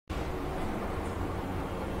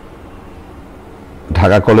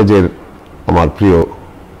ঢাকা কলেজের আমার প্রিয়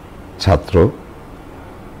ছাত্র,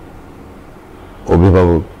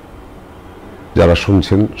 অভিভাবক যারা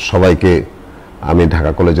শুনছেন সবাইকে আমি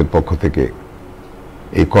ঢাকা কলেজের পক্ষ থেকে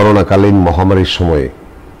এই করোনাকালীন মহামারীর সময়ে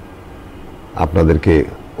আপনাদেরকে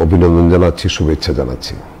অভিনন্দন জানাচ্ছি, শুভেচ্ছা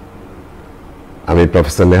জানাচ্ছি। আমি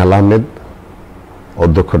প্রফেসর নেহাল আহমেদ,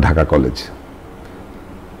 অধ্যক্ষ ঢাকা কলেজ।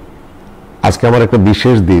 আজকে আমার একটা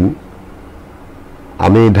বিশেষ দিন।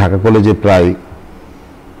 আমি ঢাকা কলেজে প্রায়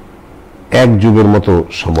এক যুগের মতো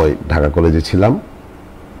সময় ঢাকা কলেজে ছিলাম।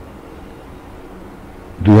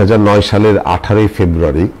 2009 সালের 18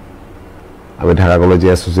 ফেব্রুয়ারি আমি ঢাকা কলেজে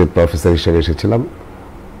অ্যাসোসিয়েট প্রফেসর হিসেবে এসেছিলাম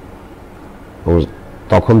এবং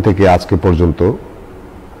তখন থেকে আজকে পর্যন্ত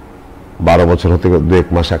 12 বছর হতে 2-1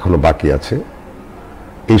 মাস এখনো বাকি আছে।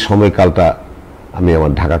 এই সময়কালটা আমি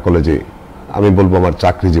আমার ঢাকা কলেজে, আমি বলবো আমার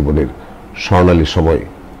চাকরি জীবনের স্বর্ণালী সময়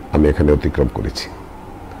আমি এখানে অতিক্রম করেছি।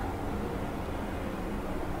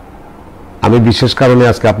 আমি বিশেষ কারণে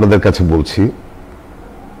আজকে আপনাদের কাছে বলছি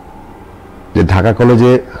যে ঢাকা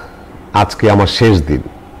কলেজে আজকে আমার শেষ দিন।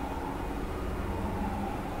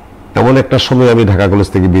 এমন একটা সময় আমি ঢাকা কলেজ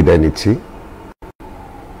থেকে বিদায় নিচ্ছি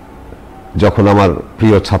যখন আমার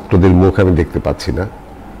প্রিয় ছাত্রদের মুখ আমি দেখতে পাচ্ছি না,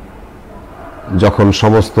 যখন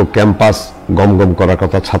সমস্ত ক্যাম্পাস গমগম করার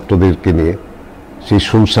কথা ছাত্রদেরকে নিয়ে সেই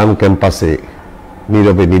শুনশান ক্যাম্পাসে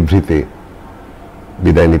নীরবে নিভৃতে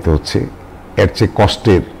বিদায় নিতে হচ্ছে। এর চেয়ে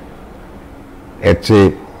কষ্টের, এর চেয়ে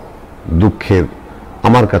দুঃখের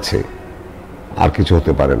আমার কাছে আর কিছু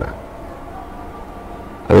হতে পারে না।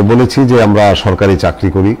 আমি বলেছি যে আমরা সরকারি চাকরি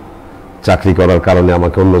করি, চাকরি করার কারণে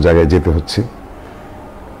আমাকে অন্য জায়গায় যেতে হচ্ছে,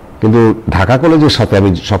 কিন্তু ঢাকা কলেজের সাথে আমি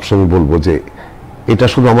সবসময় বলবো যে এটা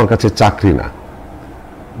শুধু আমার কাছে চাকরি না,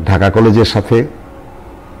 ঢাকা কলেজের সাথে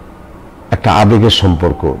একটা আবেগের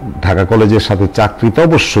সম্পর্ক। ঢাকা কলেজের সাথে চাকরি তো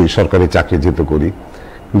অবশ্যই সরকারি চাকরি যেতে করি,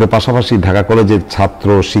 কিন্তু পাশাপাশি ঢাকা কলেজের ছাত্র,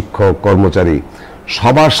 শিক্ষক, কর্মচারী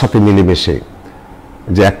সবার সাথে মিলেমিশে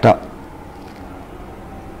যে একটা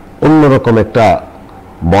অন্যরকম একটা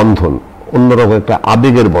বন্ধন, অন্যরকম একটা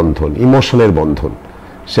আবেগের বন্ধন, ইমোশনের বন্ধন,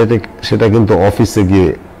 সেটা কিন্তু অফিসে গিয়ে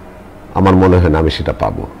আমার মনে হয় না আমি সেটা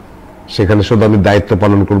পাবো। সেখানে শুধু আমি দায়িত্ব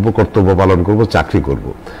পালন করব, কর্তব্য পালন করব, চাকরি করব,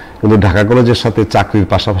 কিন্তু ঢাকা কলেজের সাথে চাকরির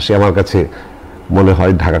পাশাপাশি আমার কাছে মনে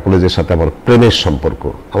হয় ঢাকা কলেজের সাথে আমার প্রেমের সম্পর্ক,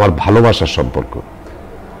 আমার ভালোবাসার সম্পর্ক।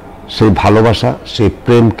 সেই ভালোবাসা, সেই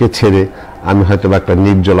প্রেমকে ছেড়ে আমি হয়তো একটা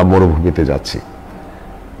নির্জলা মরুভূমিতে যাচ্ছি।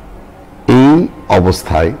 এই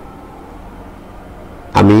অবস্থায়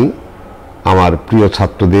আমি আমার প্রিয়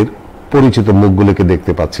ছাত্রদের পরিচিত মুখগুলিকে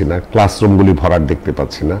দেখতে পাচ্ছি না, ক্লাসরুমগুলি ভরাট দেখতে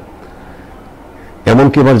পাচ্ছি না।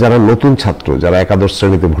 এমনকি এবার যারা নতুন ছাত্র, যারা একাদশ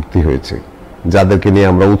শ্রেণীতে ভর্তি হয়েছে, যাদেরকে নিয়ে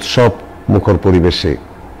আমরা উৎসব মুখর পরিবেশে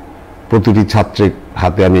প্রতিটি ছাত্রের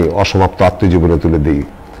হাতে আমি অসমাপ্ত আত্মজীবনী তুলে দিই,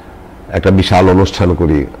 একটা বিশাল অনুষ্ঠান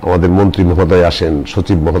করি, আমাদের মন্ত্রী মহোদয় আসেন,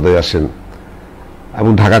 সচিব মহোদয় আসেন,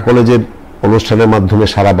 এবং ঢাকা কলেজের অনুষ্ঠানের মাধ্যমে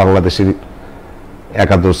সারা বাংলাদেশের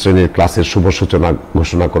একাদশ শ্রেণীর ক্লাসের শুভ সূচনা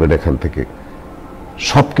ঘোষণা করেন। এখান থেকে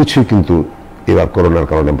সবকিছুই কিন্তু এবার করোনার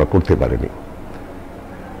কারণে আমরা করতে পারিনি।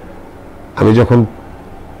 আমি যখন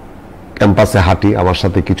ক্যাম্পাসে হাঁটি, আমার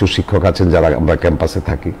সাথে কিছু শিক্ষক আছেন যারা আমরা ক্যাম্পাসে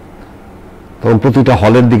থাকি, তখন প্রতিটা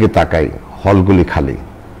হলের দিকে তাকাই, হলগুলি খালি,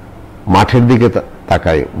 মাঠের দিকে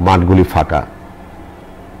তাকাই, মাঠগুলি ফাঁকা।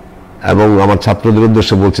 এবং আমার ছাত্রদের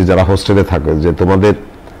উদ্দেশ্যে বলছি যারা হোস্টেলে থাকে যে তোমাদের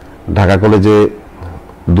ঢাকা কলেজে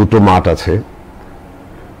 2টো মাঠ আছে,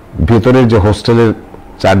 ভেতরের যে হোস্টেলের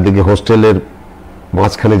চারদিকে, হোস্টেলের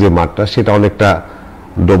মাঝখানে যে মাঠটা, সেটা অনেকটা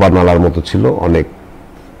ডোবা নালার মতো ছিল, অনেক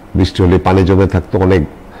বৃষ্টি হলে পানি জমে থাকতো, অনেক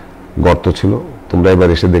গর্ত ছিল। তোমরা এবার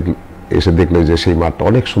এসে দেখলে যে সেই মাঠটা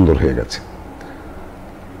অনেক সুন্দর হয়ে গেছে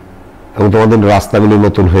এবং তোমাদের রাস্তাগুলি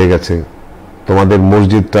নতুন হয়ে গেছে। তোমাদের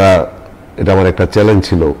মসজিদটা, এটা আমার একটা চ্যালেঞ্জ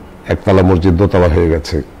ছিল, একতলা মসজিদ 2তলা হয়ে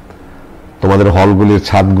গেছে। তোমাদের হলগুলির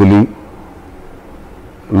ছাদগুলি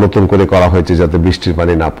নতুন করে করা হয়েছে যাতে বৃষ্টির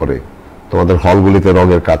পানি না পড়ে। তোমাদের হলগুলিতে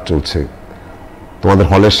রঙের কাজ চলছে। তোমাদের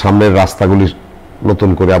হলের সামনের রাস্তাগুলি নতুন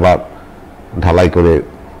করে আবার ঢালাই করে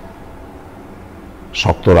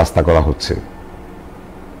শক্ত রাস্তা করা হচ্ছে।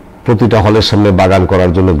 প্রতিটা হলের সামনে বাগান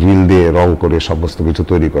করার জন্য গ্রিল দিয়ে রং করে সমস্ত কিছু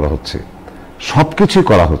তৈরি করা হচ্ছে। সবকিছুই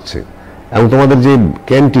করা হচ্ছে এবং তোমাদের যে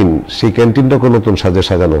ক্যান্টিন, সেই ক্যান্টিনটাকে নতুন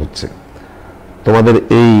সাজানো হচ্ছে। তোমাদের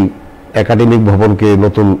এই একাডেমিক ভবনকে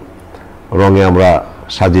নতুন রঙে আমরা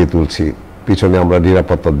সাজিয়ে তুলছি, পিছনে আমরা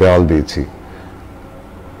নিরাপত্তার দেওয়াল দিয়েছি।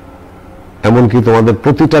 এমনকি তোমাদের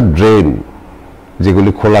প্রতিটা ড্রেন,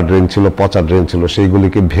 যেগুলি খোলা ড্রেন ছিল, পচা ড্রেন ছিল,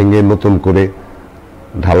 সেইগুলিকে ভেঙে নতুন করে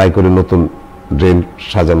ঢালাই করে নতুন ড্রেন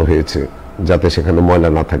সাজানো হয়েছে যাতে সেখানে ময়লা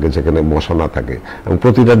না থাকে, সেখানে মশা না থাকে। এবং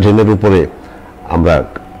প্রতিটা ড্রেনের উপরে আমরা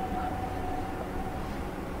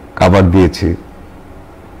কাভার দিয়েছি,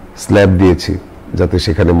 স্ল্যাব দিয়েছি যাতে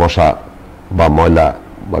সেখানে মশা বা ময়লা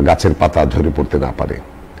বা গাছের পাতা ঝরে পড়তে না পারে।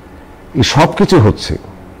 এই সব কিছু হচ্ছে,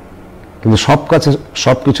 কিন্তু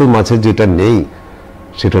সব কিছুর মাঝে যেটা নেই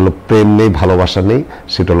সেটা হলো প্রেম নেই, ভালোবাসা নেই,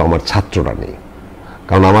 সেটা হলো আমার ছাত্ররা নেই।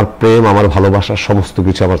 কারণ আমার প্রেম, আমার ভালোবাসা সমস্ত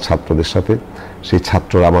কিছু আমার ছাত্রদের সাথে, সেই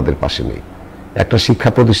ছাত্ররা আমাদের পাশে নেই। একটা শিক্ষা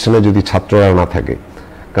প্রতিষ্ঠানে যদি ছাত্ররা না থাকে,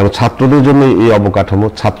 কারণ ছাত্রদের জন্যই এই অবকাঠামো,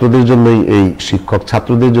 ছাত্রদের জন্যই এই শিক্ষক,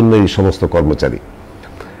 ছাত্রদের জন্য এই সমস্ত কর্মচারী।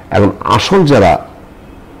 এখন আসল যারা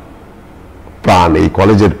প্রাণ, এই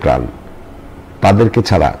কলেজের প্রাণ, তাদেরকে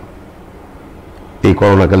ছাড়া এই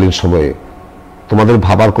করোনাকালীন সময়ে তোমাদের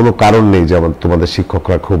ভাবার কোনো কারণ নেই যে তোমাদের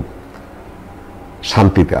শিক্ষকরা খুব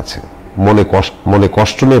শান্তিতে আছে, মনে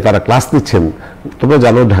কষ্ট নিয়ে তারা ক্লাস নিচ্ছেন। তোমরা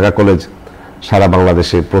জানো ঢাকা কলেজ সারা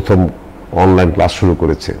বাংলাদেশে প্রথম অনলাইন ক্লাস শুরু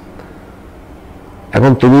করেছে।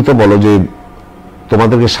 এখন তুমি তো বলো যে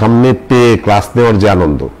তোমাদেরকে সামনে পেয়ে ক্লাস নেওয়ার যে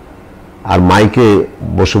আনন্দ, আর মাইকে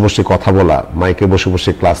বসে বসে কথা বলা, মাইকে বসে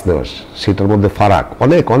বসে ক্লাস নেওয়া, সেটার মধ্যে ফারাক,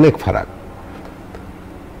 অনেক অনেক ফারাক।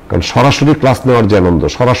 কারণ সরাসরি ক্লাস নেওয়ার যে আনন্দ,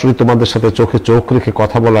 সরাসরি তোমাদের সাথে চোখে চোখ রেখে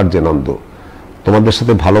কথা বলার যে আনন্দ, তোমাদের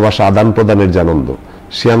সাথে ভালোবাসা আদান প্রদানের যে আনন্দ,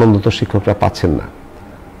 সে আনন্দ তো শিক্ষকরা পাচ্ছেন না।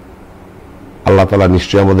 আল্লাহ তাআলা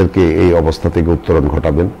নিশ্চয়ই আমাদেরকে এই অবস্থা থেকে উত্তরণ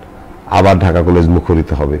ঘটাবেন। আবার ঢাকা কলেজ মুখরিত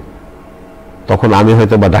হবে। তখন আমি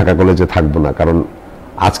হয়তো বা ঢাকা কলেজে থাকবো না, কারণ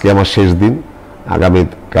আজকে আমার শেষ দিন। আগামী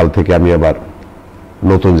কাল থেকে আমি আবার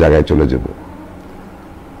নতুন জায়গায় চলে যাব।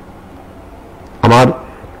 আমার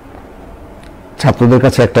ছাত্রদের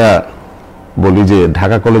কাছে একটা বলি যে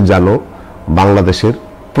ঢাকা কলেজ জানো বাংলাদেশের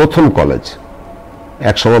প্রথম কলেজ।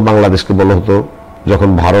 একসময় বাংলাদেশকে বলা হতো, যখন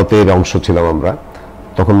ভারতের অংশ ছিলাম আমরা,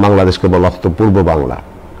 তখন বাংলাদেশকে বলা হতো পূর্ব বাংলা।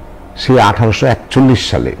 সেই 1841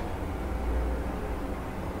 সালে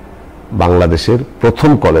বাংলাদেশের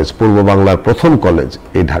প্রথম কলেজ, পূর্ব বাংলার প্রথম কলেজ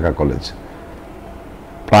এই ঢাকা কলেজ।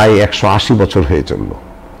 প্রায় 180 বছর হয়ে চলল।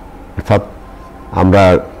 অর্থাৎ আমরা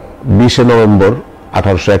 20 নভেম্বর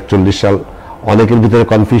 1841 সাল, অনেকের ভিতরে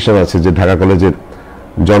কনফিউশন আছে যে ঢাকা কলেজের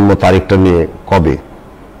জন্ম তারিখটা নিয়ে কবে,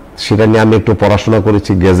 সেটা নিয়ে আমি একটু পড়াশোনা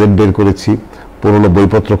করেছি, গেজেট বের করেছি, পুরনো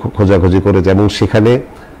বইপত্র খোঁজাখুঁজি করেছি, এবং সেখানে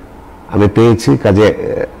আমি পেয়েছি কাজে,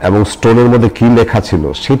 এবং স্টোনের মধ্যে কি লেখা ছিল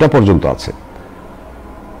সেটা পর্যন্ত আছে।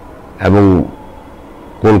 এবং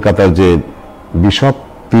কলকাতার যে বিশপ,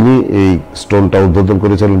 তিনি এই স্টোনটা উদ্বোধন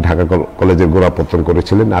করেছিলেন, ঢাকা কলেজের গোড়াপত্তন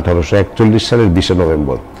করেছিলেন 1841 সালের 20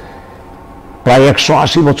 নভেম্বর। প্রায়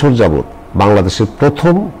 180 বছর যাবৎ বাংলাদেশের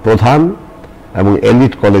প্রথম প্রধান এবং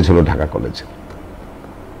এলিট কলেজ হলো ঢাকা কলেজ।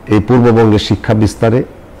 এই পূর্ববঙ্গের শিক্ষা বিস্তারে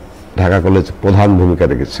ঢাকা কলেজ প্রধান ভূমিকা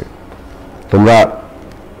রেখেছে। তোমরা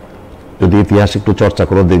যদি ইতিহাস একটু চর্চা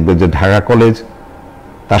করো, দেখবে যে ঢাকা কলেজ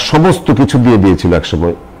তার সমস্ত কিছু দিয়ে দিয়েছিল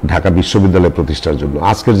একসময় ঢাকা বিশ্ববিদ্যালয় প্রতিষ্ঠার জন্য।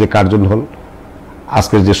 আজকের যে কার্জন হল,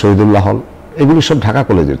 আজকের যে শহীদুল্লাহ হল, এগুলি সব ঢাকা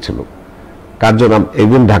কলেজের ছিল। কার্জন,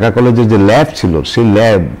 এবং ঢাকা কলেজের যে ল্যাব ছিল, সেই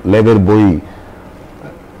ল্যাবের বই,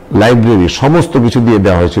 লাইব্রেরি, সমস্ত কিছু দিয়ে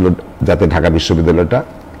দেওয়া হয়েছিল যাতে ঢাকা বিশ্ববিদ্যালয়টা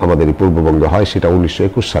আমাদের এই পূর্ববঙ্গে হয়। সেটা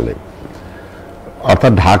 1921 সালে।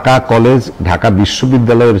 অর্থাৎ ঢাকা কলেজ ঢাকা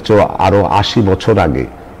বিশ্ববিদ্যালয়ের চেয়ে আরো 80 বছর আগে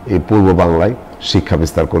এই পূর্ব বাংলায় শিক্ষা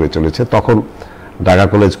বিস্তার করে চলেছে। তখন ঢাকা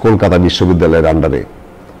কলেজ কলকাতা বিশ্ববিদ্যালয়ের আন্ডারে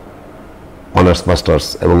অনার্স, মাস্টার্স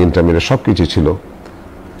এবং ইন্টারমিডিয়েট সবকিছু ছিল,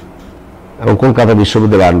 এবং কলকাতা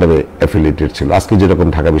বিশ্ববিদ্যালয়ের আন্ডারে অ্যাফিলিয়েটেড ছিল, আজকে যেরকম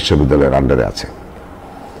ঢাকা বিশ্ববিদ্যালয়ের আন্ডারে আছে।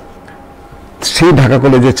 সেই ঢাকা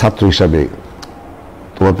কলেজের ছাত্র হিসাবে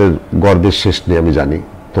তোমাদের গর্বের শেষ নেই, আমি জানি।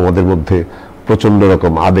 তোমাদের মধ্যে প্রচন্ড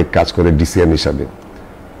রকম আবেগ কাজ করে ডিসিএন হিসাবে।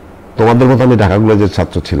 তোমাদের মতো আমি ঢাকা কলেজের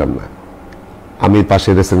ছাত্র ছিলাম না। আমি পাশে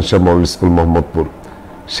রেসিডেন্সিয়াল মডেল স্কুল মোহাম্মদপুর,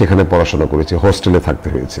 সেখানে পড়াশোনা করেছি, হোস্টেলে থাকতে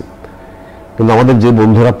হয়েছে। কিন্তু আমাদের যে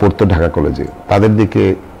বন্ধুরা পড়তো ঢাকা কলেজে, তাদের দিকে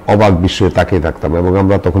অবাক বিস্ময়ে তাকিয়ে থাকতাম, এবং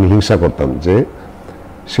আমরা তখন হিংসা করতাম যে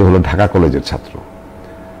সে হলো ঢাকা কলেজের ছাত্র।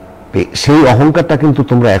 সেই অহংকারটা কিন্তু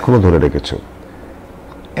তোমরা এখনো ধরে রেখেছো।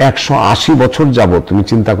 180 বছর যাবত তুমি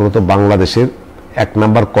চিন্তা করো তো, বাংলাদেশের 1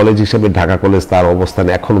 নাম্বার কলেজ হিসেবে ঢাকা কলেজ তার অবস্থান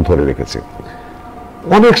এখনো ধরে রেখেছে।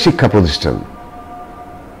 অনেক শিক্ষা প্রতিষ্ঠান,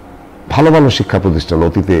 ভালো ভালো শিক্ষা প্রতিষ্ঠান,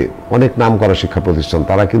 অতীতে অনেক নাম করা শিক্ষা প্রতিষ্ঠান,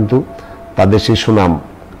 তারা কিন্তু তাদের সেই সুনাম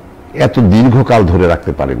এত দীর্ঘকাল ধরে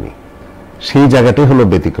রাখতে পারেনি। সেই জায়গাটাই হলো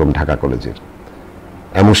ব্যতিক্রম ঢাকা কলেজের,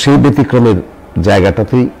 এবং সেই ব্যতিক্রমের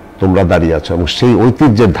জায়গাটাতেই তোমরা দাঁড়িয়ে আছো, এবং সেই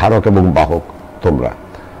ঐতিহ্যের ধারক এবং বাহক তোমরা।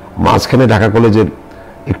 মাঝখানে ঢাকা কলেজের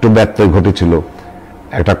একটু ব্যত্যয় ঘটেছিল,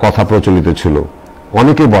 একটা কথা প্রচলিত ছিল,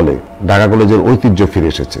 অনেকে বলে ঢাকা কলেজের ঐতিহ্য ফিরে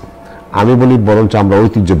এসেছে। আমি বলি বরঞ্চ আমরা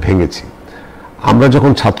ঐতিহ্য ভেঙেছি। আমরা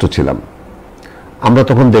যখন ছাত্র ছিলাম, আমরা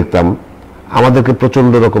তখন দেখতাম আমাদেরকে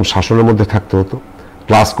প্রচন্ড রকম শাসনের মধ্যে থাকতে হতো,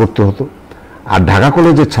 ক্লাস করতে হতো। আর ঢাকা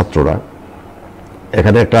কলেজের ছাত্ররা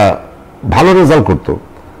এখানে একটা ভালো রেজাল্ট করতো,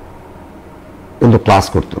 কিন্তু ক্লাস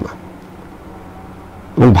করতো না।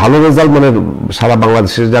 এবং ভালো রেজাল্ট মানে সারা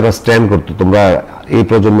বাংলাদেশে যারা স্ট্যান্ড করতো, তোমরা এই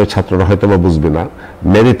প্রজন্মের ছাত্ররা হয়তো বা বুঝবে না,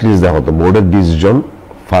 মেরিট লিস্ট দেওয়া হতো, বোর্ডের 20 জন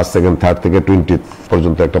ফার্স্ট সেকেন্ড থার্ড থেকে 20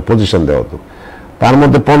 পর্যন্ত একটা পজিশন দেওয়া হতো, তার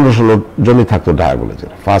মধ্যে 15-16 জনই থাকতো ঢাকা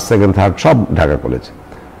কলেজের, ফার্স্ট সেকেন্ড থার্ড সব ঢাকা কলেজ।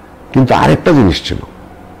 কিন্তু আরেকটা জিনিস ছিল,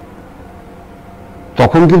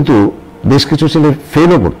 তখন কিন্তু বেশ কিছু ছেলে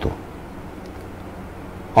ফেলও করতো,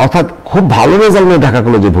 অর্থাৎ খুব ভালো রেজাল্ট নিয়ে ঢাকা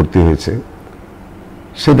কলেজে ভর্তি হয়েছে,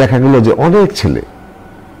 সে দেখা গেল যে অনেক ছেলে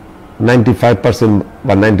 95%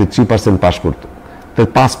 বা 93% পাস করতো, তো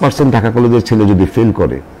 5% ঢাকা কলেজের ছেলে যদি ফেল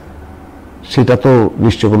করে সেটা তো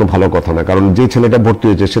নিশ্চয় কোনো ভালো কথা না, কারণ যে ছেলেটা ভর্তি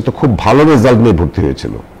হয়েছে সে তো খুব ভালো রেজাল্ট নিয়ে ভর্তি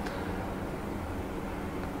হয়েছিল।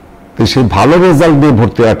 তো সেই ভালো রেজাল্ট নিয়ে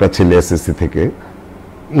ভর্তি হওয়া একটা ছেলে এসএসসি থেকে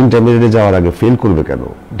ইন্টারমিডিয়েটে যাওয়ার আগে ফেল করবে কেন?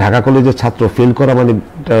 ঢাকা কলেজের ছাত্র ফেল করা মানে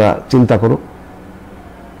চিন্তা করো,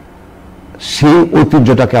 সেই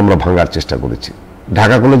ঐতিহ্যটাকে আমরা ভাঙার চেষ্টা করেছি।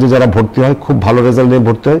 ঢাকা কলেজে যারা ভর্তি হয় খুব ভালো রেজাল্ট নিয়ে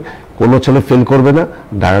ভর্তি হয়, কোনো ছেলে ফেল করবে না,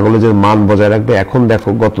 ঢাকা কলেজের মান বজায় রাখবে। এখন দেখো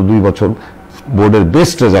গত 2 বছর বোর্ডের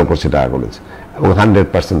বেস্ট রেজাল্ট করছে ঢাকা কলেজ এবং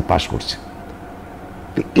 100% পাস করছে।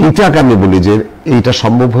 এইটাকে আমি বলি যে এইটা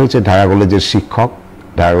সম্ভব হয়েছে ঢাকা কলেজের শিক্ষক,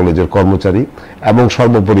 ঢাকা কলেজের কর্মচারী এবং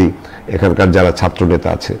সর্বোপরি এখানকার যারা ছাত্র নেতা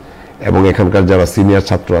আছে এবং এখানকার যারা সিনিয়র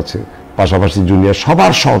ছাত্র আছে, পাশাপাশি জুনিয়র,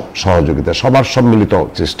 সবার সহযোগিতা, সবার সম্মিলিত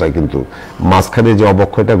চেষ্টায় কিন্তু মাঝখানে যে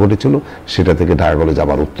অবক্ষয়টা ঘটেছিল সেটা থেকে ঢাকা কলেজ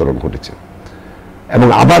আবার উত্তরণ ঘটেছে এবং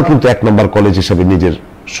আবার কিন্তু 1 নম্বর কলেজ হিসেবে নিজের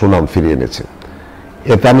সুনাম ফিরিয়ে এনেছে।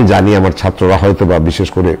 এতে আমি জানি আমার ছাত্ররা হয়তো বা বিশেষ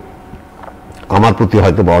করে আমার প্রতি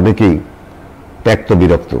হয়তো বা অনেকেই ত্যক্ত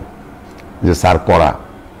বিরক্ত যে স্যার করা,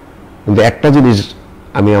 কিন্তু একটা জিনিস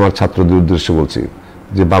আমি আমার ছাত্রদের উদ্দেশ্যে বলছি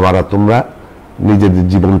যে বাবারা, তোমরা নিজেদের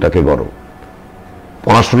জীবনটাকে গড়ো,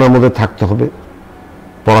 পড়াশোনার মধ্যে থাকতে হবে,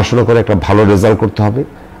 পড়াশোনা করে একটা ভালো রেজাল্ট করতে হবে।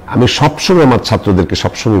 আমি সবসময় আমার ছাত্রদেরকে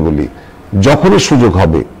সবসময় বলি, যখনই সুযোগ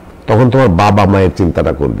হবে তখন তোমার বাবা মায়ের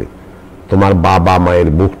চিন্তাটা করবে, তোমার বাবা মায়ের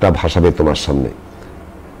বুকটা ভাসাবে তোমার সামনে।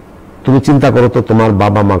 তুমি চিন্তা করো তো তোমার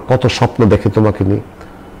বাবা মা কত স্বপ্ন দেখে তোমাকে নিয়ে,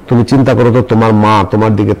 তুমি চিন্তা করো তো তোমার মা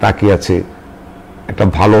তোমার দিকে তাকিয়ে আছে একটা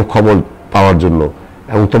ভালো খবর পাওয়ার জন্য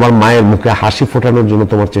এবং তোমার মায়ের মুখে হাসি ফোটানোর জন্য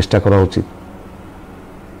তোমার চেষ্টা করা উচিত।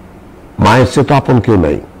 মায়ের চেয়ে তো আপন কেউ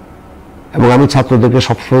নাই। এবং আমি ছাত্রদেরকে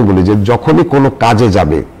সবসময় বলি যে যখনই কোনো কাজে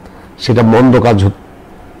যাবে, সেটা মন্দ কাজ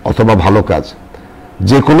অথবা ভালো কাজ,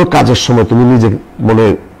 যে কোনো কাজের সময় তুমি নিজে মনে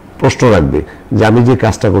প্রশ্ন রাখবে যে আমি যে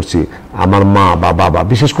কাজটা করছি আমার মা বা বাবা,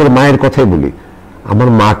 বিশেষ করে মায়ের কথাই বলি, আমার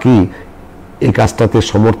মা কি এই কাজটাতে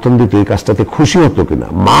সমর্থন দিত, এই কাজটাতে খুশি হতো কিনা,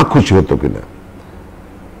 মা খুশি হতো কিনা।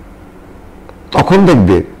 তখন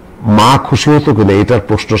দেখবে মা খুশি হতো কিনা এটার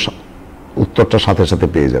প্রশ্ন উত্তরটা সাথে সাথে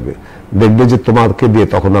পেয়ে যাবে। দেখবে যে তোমাকে দিয়ে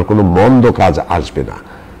তখন আর কোনো মন্দ কাজ আসবে না,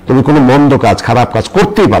 তুমি কোনো মন্দ কাজ, খারাপ কাজ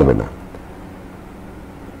করতেই পারবে না।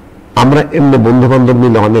 আমরা এমনি বন্ধু বান্ধব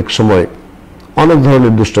মিলে অনেক সময় অনেক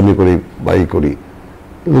ধরনের দুষ্টামি করি বা ই করি,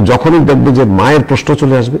 কিন্তু যখনই দেখবে যে মায়ের প্রশ্ন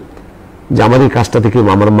চলে আসবে যে আমার এই কাজটা থেকে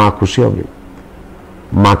আমার মা খুশি হবে,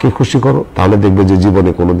 মাকে খুশি করো, তাহলে দেখবে যে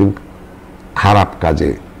জীবনে কোনোদিন খারাপ কাজে,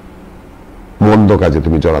 মন্দ কাজে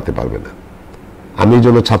তুমি জড়াতে পারবে না। আমি এই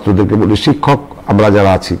জন্য ছাত্রদেরকে বলি, শিক্ষক আমরা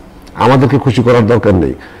যারা আছি আমাদেরকে খুশি করার দরকার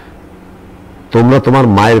নেই, তোমরা তোমার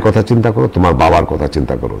মায়ের কথা চিন্তা করো, তোমার বাবার কথা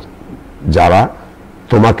চিন্তা করো, যারা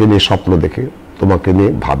তোমাকে নিয়ে স্বপ্ন দেখে, তোমাকে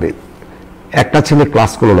নিয়ে ভাবে। একটা ছেলে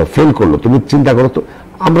ক্লাস করলো না, ফেল করলো, তুমি চিন্তা করো তো,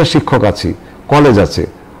 আমরা শিক্ষক আছি, কলেজ আছে,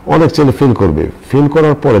 অনেক ছেলে ফেল করবে, ফেল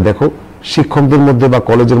করার পরে দেখো শিক্ষকদের মধ্যে বা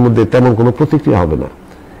কলেজের মধ্যে তেমন কোনো প্রতিক্রিয়া হবে না,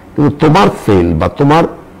 কিন্তু তোমার ফেল বা তোমার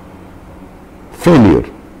ফেলিওর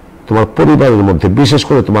তোমার পরিবারের মধ্যে, বিশেষ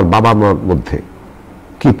করে তোমার বাবা মার মধ্যে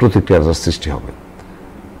কি প্রতিক্রিয়ার সৃষ্টি হবে।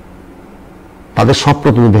 তাদের স্বপ্ন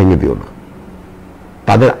তুমি ভেঙে দিও না,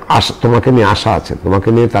 তাদের আশা, তোমাকে নিয়ে আশা আছে, তোমাকে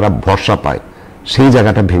নিয়ে তারা ভরসা পায়, সেই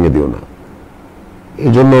জায়গাটা ভেঙে দিও না।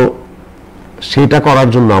 এই জন্য সেইটা করার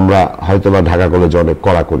জন্য আমরা হয়তো বা ঢাকা কলেজে অনেক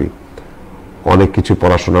কড়া করি, অনেক কিছু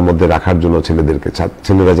পড়াশোনার মধ্যে রাখার জন্য ছেলেদেরকে,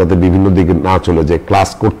 ছেলেরা যাতে বিভিন্ন দিকে না চলে যায়, ক্লাস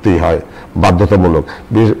করতেই হয় বাধ্যতামূলক।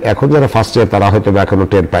 এখন যারা ফার্স্ট ইয়ার তারা হয়তো এখনো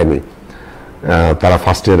টের পায়নি, তারা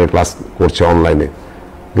ফার্স্ট ইয়ারে ক্লাস করছে অনলাইনে,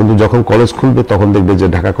 কিন্তু যখন কলেজ খুলবে তখন দেখবে যে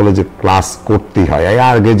ঢাকা কলেজে ক্লাস করতেই হয়।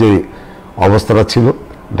 আগে যে অবস্থাটা ছিল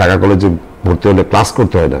ঢাকা কলেজে ভর্তি হলে ক্লাস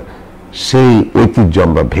করতে হয় না, সেই ঐতিহ্য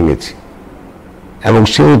আমরা ভেঙেছি এবং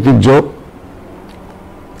সেই ঐতিহ্য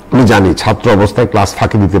আমি জানি। ছাত্র অবস্থায় ক্লাস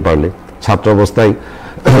ফাঁকি দিতে পারলে, ছাত্র অবস্থায়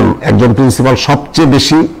একজন প্রিন্সিপাল সবচেয়ে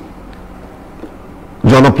বেশি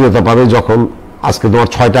জনপ্রিয়তা পাবে যখন আজকে তোমার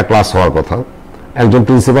 6টা ক্লাস হওয়ার কথা, একজন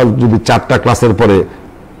প্রিন্সিপাল যদি 4টা ক্লাসের পরে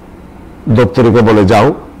দপ্তরিকে বলে যাও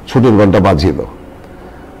ছুটির ঘন্টা বাজিয়ে দাও,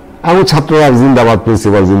 এবং ছাত্ররা জিন্দাবাদ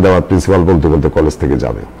প্রিন্সিপাল, জিন্দাবাদ প্রিন্সিপাল বলতে বলতে কলেজ থেকে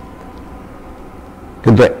যাবে।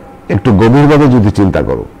 কিন্তু একটু গভীরভাবে যদি চিন্তা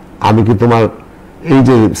করো, আমি কি তোমার এই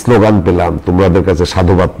যে স্লোগান পেলাম, তোমাদের কাছে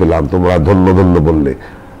সাধুবাদ পেলাম, তোমরা ধন্য ধন্য বললে,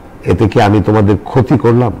 এতে কি আমি তোমাদের ক্ষতি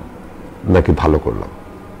করলাম নাকি ভালো করলাম?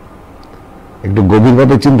 একটু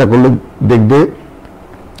গভীরভাবে চিন্তা করলে দেখবে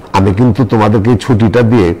আমি কিন্তু তোমাদেরকে ছুটিটা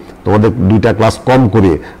দিয়ে তোমাদের 2টা ক্লাস কম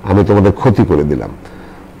করে আমি তোমাদের ক্ষতি করে দিলাম।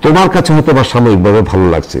 তোমার কাছে হয়তো বা সাময়িকভাবে ভালো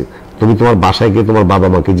লাগছে, তুমি তোমার বাসায় গিয়ে তোমার বাবা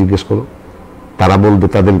মাকে জিজ্ঞেস করো, তারা বলবে,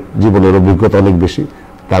 তাদের জীবনের অভিজ্ঞতা অনেক বেশি,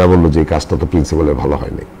 তারা বললো যে এই কাজটা তো প্রিন্সিপালের ভালো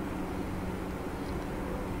হয়নি।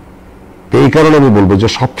 এই কারণে আমি বলবো যে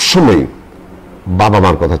সবসময় বাবা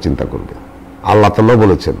মার কথা চিন্তা করবে। আল্লাহ তাআলা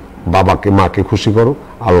বলেছেন বাবাকে মাকে খুশি করো,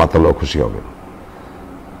 আল্লাহ তাআলাও খুশি হবেন।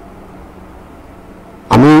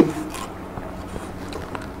 আমি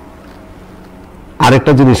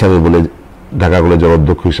আরেকটা জিনিস আমি বলি, ঢাকা কলেজের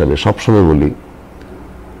অধ্যক্ষ হিসাবে সবসময় বলি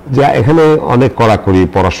যে এখানে অনেক কড়াকড়ি,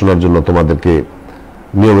 পড়াশোনার জন্য তোমাদেরকে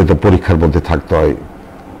নিয়মিত পরীক্ষার মধ্যে থাকতে হয়,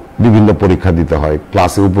 বিভিন্ন পরীক্ষা দিতে হয়,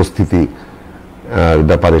 ক্লাসে উপস্থিতি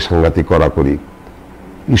ব্যাপারে সাংঘাতিক কড়াকড়ি,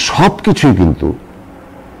 এই সব কিছুই কিন্তু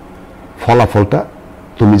ফলাফলটা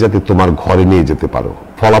তুমি যাতে তোমার ঘরে নিয়ে যেতে পারো,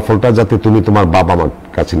 ফলাফলটা যাতে তুমি তোমার বাবা মার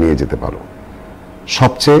কাছে নিয়ে যেতে পারো।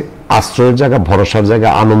 সবচেয়ে আশ্রয়ের জায়গা, ভরসার জায়গা,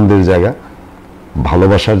 আনন্দের জায়গা,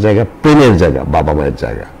 ভালোবাসার জায়গা, প্রেমের জায়গা বাবা মায়ের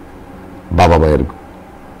জায়গা, বাবা মায়ের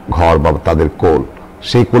ঘর বা তাদের কোল,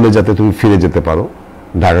 সেই কোলে যাতে তুমি ফিরে যেতে পারো।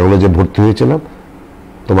 ঢাকা কলেজে ভর্তি হয়েছিলাম,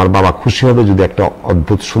 তোমার বাবা খুশি হবে যদি একটা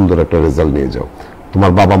অদ্ভুত সুন্দর একটা রেজাল্ট নিয়ে যাও,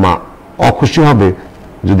 তোমার বাবা মা অখুশি হবে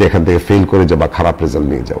যদি এখান থেকে ফেল করে যাও বা খারাপ রেজাল্ট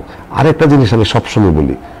নিয়ে যাও। আরেকটা জিনিস আমি সবসময়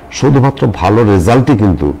বলি, শুধুমাত্র ভালো রেজাল্টই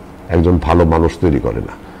কিন্তু একজন ভালো মানুষ তৈরি করে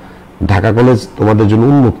না। ঢাকা কলেজ তোমাদের জন্য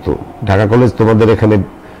উন্মুক্ত, ঢাকা কলেজ তোমাদের এখানে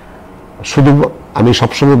শুধু, আমি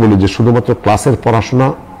সবসময় বলি যে শুধুমাত্র ক্লাসের পড়াশোনা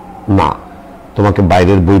না, তোমাকে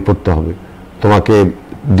বাইরের বই পড়তে হবে, তোমাকে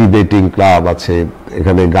ডিবেটিং ক্লাব আছে,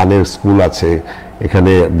 এখানে গানের স্কুল আছে,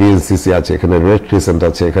 এখানে বিএনসিসি আছে, এখানে রেড ক্রিসেন্ট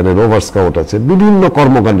আছে, এখানে রোভার স্কাউট আছে, বিভিন্ন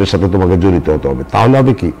কর্মকাণ্ডের সাথে তোমাকে জড়িত হতে হবে। তাহলে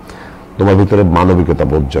হবে কি, তোমার ভিতরে মানবিকতা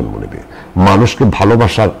বোধ জন্ম নেবে, মানুষকে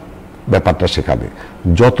ভালোবাসার ব্যাপারটা শেখাবে।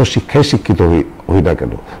 যত শিক্ষায় শিক্ষিত হই না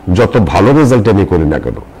কেন, যত ভালো রেজাল্ট আমি করি না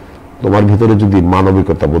কেন, তোমার ভিতরে যদি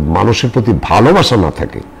মানবিকতা বোধ, মানুষের প্রতি ভালোবাসা না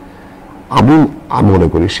থাকে, আমি মনে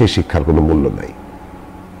করি সেই শিক্ষার কোনো মূল্য নাই।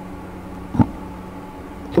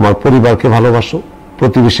 তোমার পরিবারকে ভালোবাসো,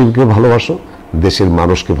 প্রতিবেশীকে ভালোবাসো, দেশের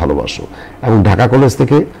মানুষকে ভালোবাসো। এবং ঢাকা কলেজ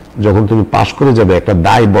থেকে যখন তুমি পাশ করে যাবে, একটা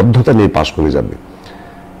দায়বদ্ধতা নিয়ে পাশ করে যাবে।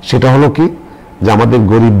 সেটা হলো কি, যে আমাদের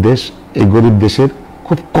গরিব দেশ, এই গরিব দেশের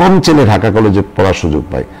খুব কম ছেলে ঢাকা কলেজে পড়ার সুযোগ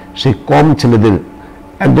পায়। সেই কম ছেলেদের,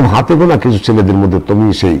 একদম হাতে গোনা কিছু ছেলেদের মধ্যে তুমি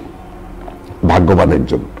সেই ভাগ্যবান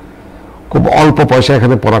একজন। খুব অল্প পয়সা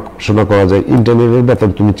এখানে পড়াশোনা করা যায়। ইন্টারনেটের বেতন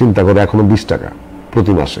তুমি চিন্তা করো এখনো 20 টাকা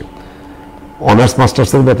প্রতি মাসে, অনার্স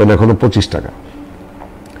মাস্টার্সের বেতন এখনো 25 টাকা।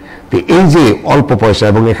 তো এই যে অল্প পয়সা,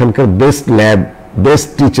 এবং এখানকার best lab, best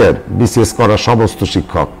teacher, BCS করা সমস্ত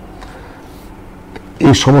শিক্ষক,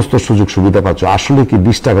 এই সমস্ত সুযোগ সুবিধা পাচ্ছ, আসলে কি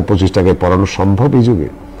 20 টাকা 25 টাকায় পড়ানো সম্ভব এই যুগে?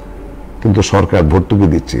 কিন্তু সরকার ভর্তুকি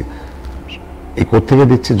দিচ্ছে, এই কোত্থেকে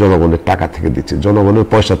দিচ্ছে? জনগণের টাকা থেকে দিচ্ছে, জনগণের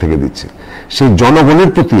পয়সা থেকে দিচ্ছে। সেই জনগণের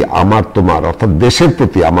প্রতি আমার তোমার, অর্থাৎ দেশের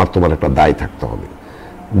প্রতি আমার তোমার একটা দায় থাকতে হবে।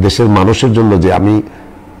 দেশের মানুষের জন্য যে আমি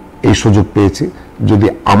এই সুযোগ পেয়েছি, যদি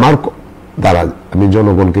আমার দ্বারা আমি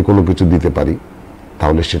জনগণকে কোনো কিছু দিতে পারি,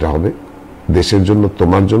 তাহলে সেটা হবে দেশের জন্য,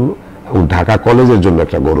 তোমার জন্য, এবং ঢাকা কলেজের জন্য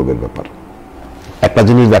একটা গৌরবের ব্যাপার। একটা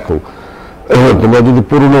জিনিস দেখো, তোমরা যদি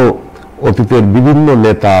পুরনো অতীতের বিভিন্ন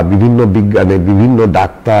নেতা, বিভিন্ন বিজ্ঞানী, বিভিন্ন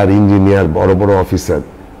ডাক্তার, ইঞ্জিনিয়ার, বড় বড় অফিসার,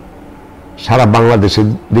 সারা বাংলাদেশের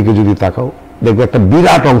দিকে যদি তাকাও, দেখবে একটা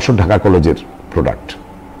বিরাট অংশ ঢাকা কলেজের প্রোডাক্ট।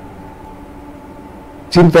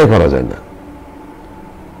 চিন্তাই করা যায় না,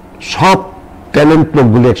 সব ট্যালেন্ট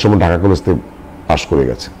লোকগুলি একসময় ঢাকা কলেজ থেকে পাশ করে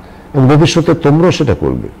গেছে, এবং ভবিষ্যতে তোমরাও সেটা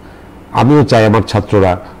করবে। আমিও চাই আমার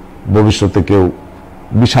ছাত্ররা ভবিষ্যতে কেউ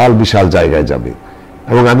বিশাল বিশাল জায়গায় যাবে,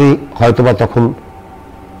 এবং আমি হয়তোবা তখন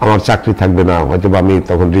আমার চাকরি থাকবে না, হয়তোবা আমি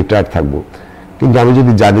তখন রিটায়ার্ড থাকবো, কিন্তু আমি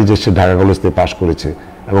যদি জানি যে সে ঢাকা কলেজ থেকে পাশ করেছে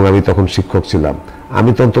এবং আমি তখন শিক্ষক ছিলাম, আমি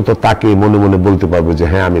তো অন্তত তাকে মনে মনে বলতে পারবো যে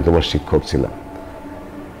হ্যাঁ, আমি তোমার শিক্ষক ছিলাম,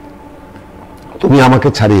 তুমি আমাকে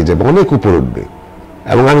ছাড়িয়ে যাবে, অনেক উপর উঠবে।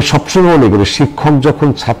 এবং আমি সবসময় মনে করি, শিক্ষক যখন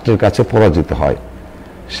ছাত্রের কাছে পরাজিত হয়,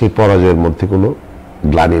 সেই পরাজয়ের মধ্যে কোনো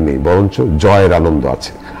গ্লানি নেই, বরঞ্চ জয়ের আনন্দ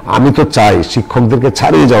আছে। আমি তো চাই শিক্ষকদেরকে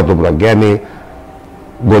ছাড়িয়ে যাও তোমরা, জ্ঞানে,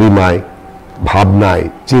 গরিমায়, ভাবনায়,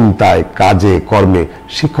 চিন্তায়, কাজে, কর্মে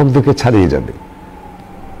শিক্ষকদেরকে ছাড়িয়ে যাবে।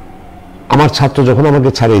 আমার ছাত্র যখন আমাকে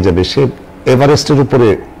ছাড়িয়ে যাবে, সে এভারেস্টের উপরে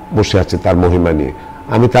বসে আছে তার মহিমা নিয়ে,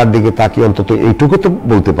 আমি তার দিকে তাকিয়ে অন্তত এইটুকু তো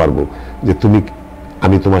বলতে পারবো যে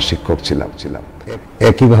আমি তোমার শিক্ষক ছিলাম।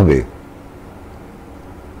 একইভাবে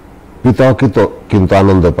পিতাও কিন্তু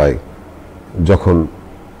আনন্দ পায় যখন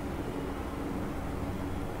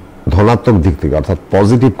ধনাত্মক দিক থেকে অর্থাৎ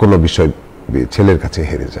পজিটিভ কোনো বিষয় ছেলের কাছে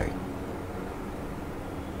হেরে যায়।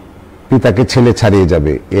 পিতাকে ছেলে ছাড়িয়ে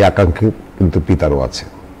যাবে এই আকাঙ্ক্ষা কিন্তু পিতারও আছে।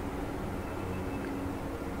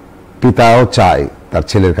 পিতাও চায় তার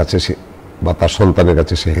ছেলের কাছে সে বা তার সন্তানের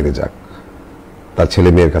কাছে সে হেরে যাক, তার ছেলে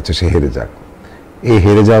মেয়ের কাছে সে হেরে যাক। এই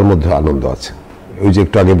হেরে যাওয়ার মধ্যে আনন্দ আছে। ওই যে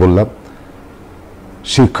একটু আগে বললাম,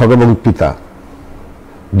 শিক্ষক এবং পিতা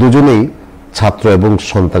দুজনেই ছাত্র এবং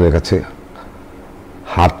সন্তানের কাছে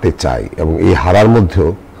হারতে চায় এবং এই হারার মধ্যেও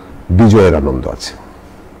বিজয়ের আনন্দ আছে।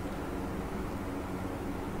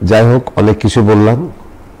 যাই হোক, অনেক কিছু বললাম।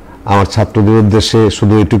 আমার ছাত্রদের উদ্দেশ্যে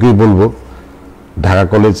শুধু এটুকুই বলবো, ঢাকা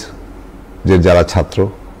কলেজ যে যারা ছাত্র,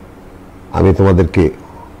 আমি তোমাদেরকে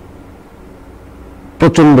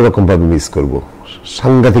প্রচন্ড রকমভাবে মিস করব,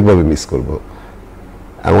 সাংঘাতিকভাবে মিস করব।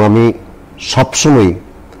 এবং আমি সবসময়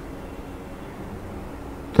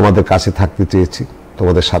তোমাদের কাছে থাকতে চেয়েছি,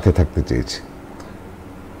 তোমাদের সাথে থাকতে চেয়েছি।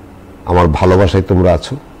 আমার ভালোবাসায় তোমরা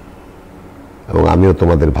আছো এবং আমিও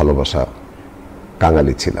তোমাদের ভালোবাসা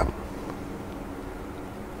কাঙালি ছিলাম।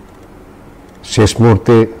 শেষ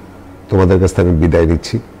মুহূর্তে তোমাদের কাছ থেকে আমি বিদায়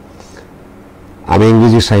নিচ্ছি। আমি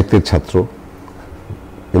ইংরেজি সাহিত্যের ছাত্র,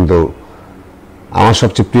 কিন্তু আমার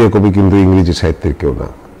সবচেয়ে প্রিয় কবি কিন্তু ইংরেজি সাহিত্যের কেউ না,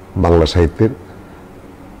 বাংলা সাহিত্যের।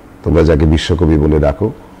 তোমরা যাকে বিশ্বকবি বলে ডাকো,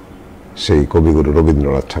 সেই কবিগুরু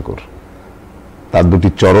রবীন্দ্রনাথ ঠাকুর। তার দুটি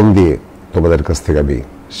চরণ দিয়ে তোমাদের কাছ থেকে আমি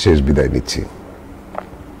শেষ বিদায় নিচ্ছি।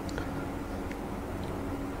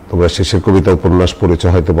 তোমরা শেষের কবিতা উপন্যাস পড়েছ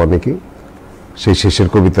হয়তো অনেকেই। সেই শেষের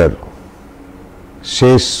কবিতার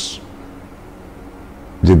শেষ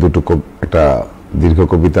যে দুটো একটা দীর্ঘ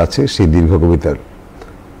কবিতা আছে, সেই দীর্ঘ কবিতার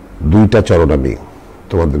দুইটা চরণ আমি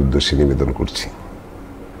তোমাদের উদ্দেশ্যে নিবেদন করছি।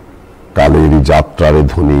 কালের যাত্রার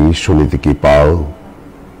ধ্বনি শুনিতে কি পাও,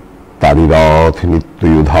 তারি রথ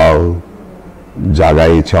নিত্যই উধাও,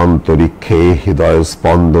 জাগাইছে অন্তরিক্ষে হৃদয়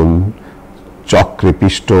স্পন্দন, চক্রে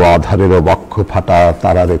পিষ্ট আধারের বক্ষ ফাটা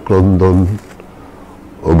তারারে ক্রন্দন।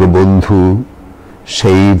 ওগো বন্ধু,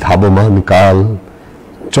 সেই ধাবমান কাল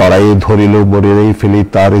চড়াই ধরিল মোরে ফেলি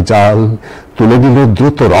তার জাল, তুলে নিল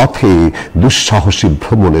দ্রুত রথে দুঃসাহসী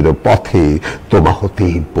ভ্রমণের পথে, তোমা হতে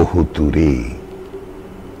বহু দূরে।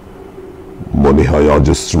 মনে হয়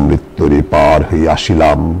অজস্র মৃত্যুরে পার হয়ে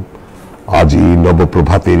আসিলাম, আজি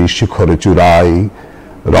নবপ্রভাতের শিখর চূড়ায়,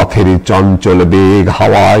 রথের চঞ্চল বেগ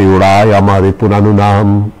হাওয়ায় ওড়ায় আমার পুরানো নাম।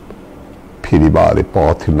 ফিরিবার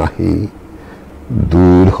পথ নাহি,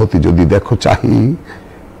 দূর হতে যদি দেখো চাহি,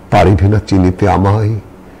 পারিবে না চিনিতে আমায়,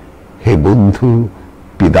 হে বন্ধু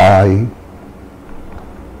বিদায়।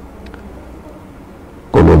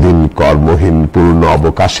 কোনদিন কর্মহীন পূর্ণ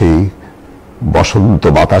অবকাশে, বসন্ত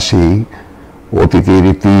বাতাসে, অতীতের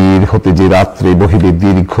তীর হতে যে রাত্রে বহিবে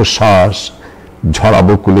দীর্ঘশ্বাস,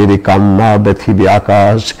 ঝরাবো কুলের কান্না ব্যথিবে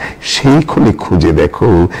আকাশ, সেই ক্ষণে খুঁজে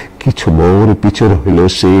দেখো কিছু মোর পিছর হইল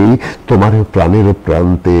সে তোমার প্রাণের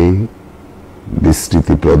প্রান্তে।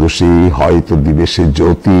 বিস্মৃতি প্রদোষী হয়তো দিবে সে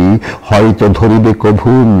জ্যোতি, হয়তো ধরিবে কভু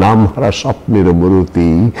নাম হারা স্বপ্নের মূর্তি।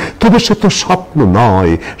 তবে সে তো স্বপ্ন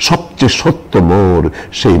নয়, সবচেয়ে সত্য মোর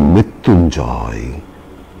সেই মৃত্যুঞ্জয়,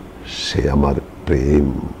 সে আমার প্রেম।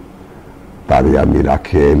 তারে আমি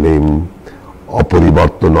রাখে এলেম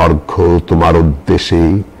অপরিবর্তন অর্ঘ্য তোমার উদ্দেশ্যে,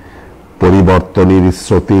 পরিবর্তনের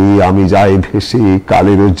স্রোতে আমি যাই ভেসে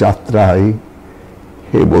কালের যাত্রায়।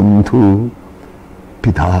 হে বন্ধু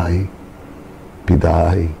বিদায়,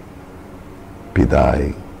 বিদায়, বিদায়।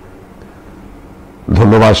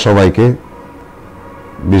 ধন্যবাদ সবাইকে,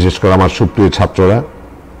 বিশেষ করে আমার সুপ্রিয় ছাত্ররা।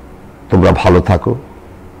 তোমরা ভালো থাকো,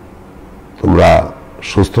 তোমরা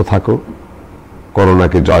সুস্থ থাকো,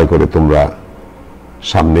 করোনাকে জয় করে তোমরা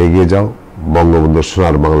সামনে এগিয়ে যাও। বঙ্গবন্ধু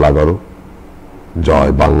সোনার বাংলা গড়ো।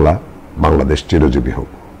 জয় বাংলা, বাংলাদেশ চিরজীবী হোক।